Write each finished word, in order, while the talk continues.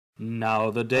Now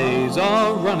the days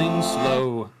are running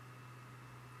slow.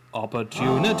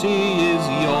 Opportunity is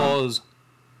yours.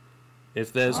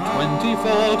 If there's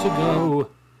 24 to go,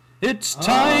 it's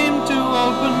time to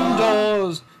open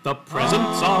doors. The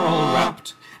presents are all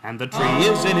wrapped, and the tree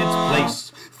is in its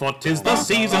place, for 'tis the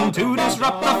season to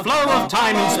disrupt the flow of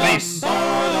time and space.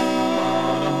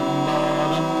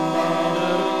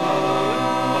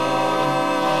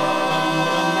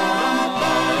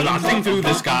 Blasting through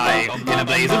the sky in a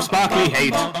blaze of sparkly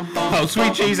hate. Oh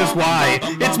sweet Jesus, why?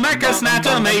 It's Mecha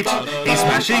Snatter, mate. He's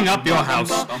smashing up your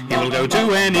house. He will go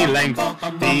to any length.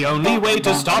 The only way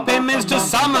to stop him is to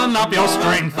summon up your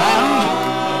strength.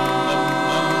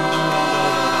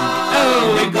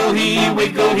 Oh,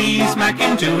 wiggle he, smack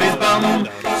into his bum.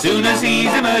 Soon as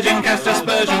he's emerging, cast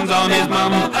aspersions on his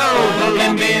mum. Oh, pull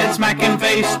him beard, smack him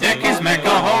face, deck his mecha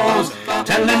halls.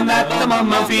 Tell him that the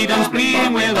mum of Eden's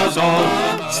pleading with us all.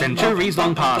 Centuries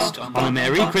long past, on a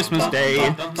merry Christmas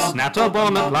day, Snatter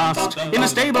born at last, in a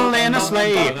stable in a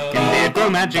sleigh. In beard grow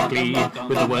magically,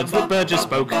 with the words that Burgess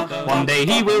spoke. One day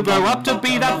he will grow up to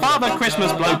be that Father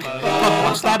Christmas bloke. But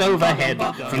what's that overhead,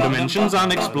 from dimensions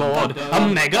unexplored? A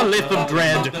megalith of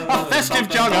dread, a festive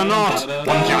juggernaut.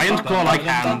 One giant claw-like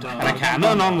hand, and a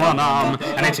cannon on one arm.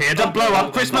 And it's here to blow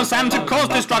up Christmas and to cause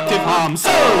destructive harm.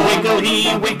 So wiggle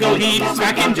he,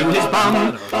 smack into his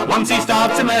bum. Once he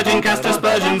starts emerging, cast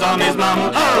aspersions on his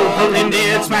mum. Oh, pull him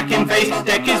beard, smack him face,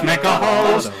 deck his mecha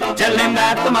halls. Tell him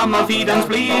that the mum of Eden's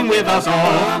pleading with us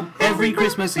all. Every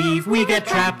Christmas Eve we get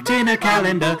trapped in a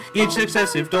calendar. Each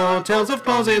successive door tells of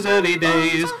Claus's early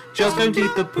days. Just don't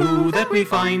eat the poo that we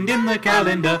find in the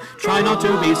calendar. Try not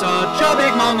to be such a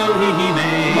big mongo he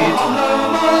made.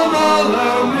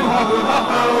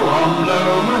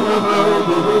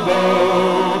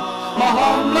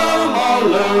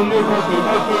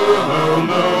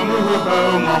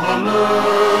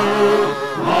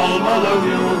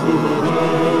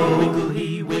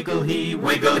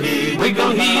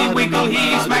 Wiggle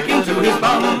he, smack into his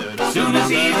bum. Soon as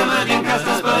he's emerging, cast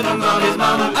aspersions on his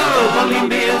mum. Oh, pull him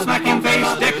beard, smack him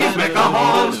face, deck his mecha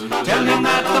halls. Tell him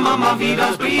that the mum of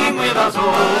Eden's pleading with us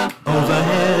all.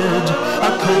 Overhead,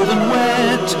 a cold and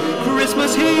wet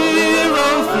Christmas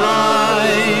hero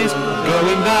flies,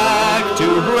 going back to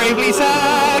bravely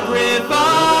sacrifice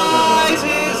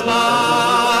his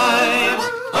lives.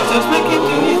 So smack him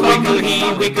to his bum.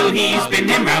 Wiggle he, spin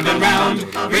him round and round.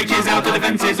 Reaches out to the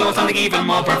fences or something even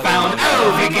more profound.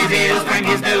 Oh, pick his ears, crank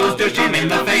his nose, douche him in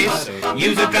the face.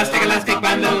 Use a drastic elastic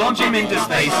band and launch him into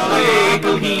space.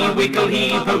 Wiggle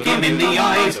he, poke him in the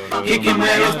eyes. Kick him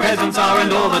where his presents are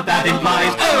and all that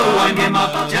implies. Oh, wind him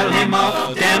up, tell him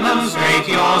off, demonstrate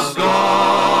your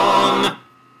scorn.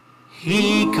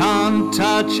 He can't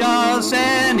touch us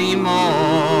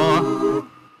anymore.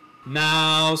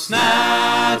 Now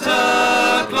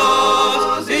Snatter Claus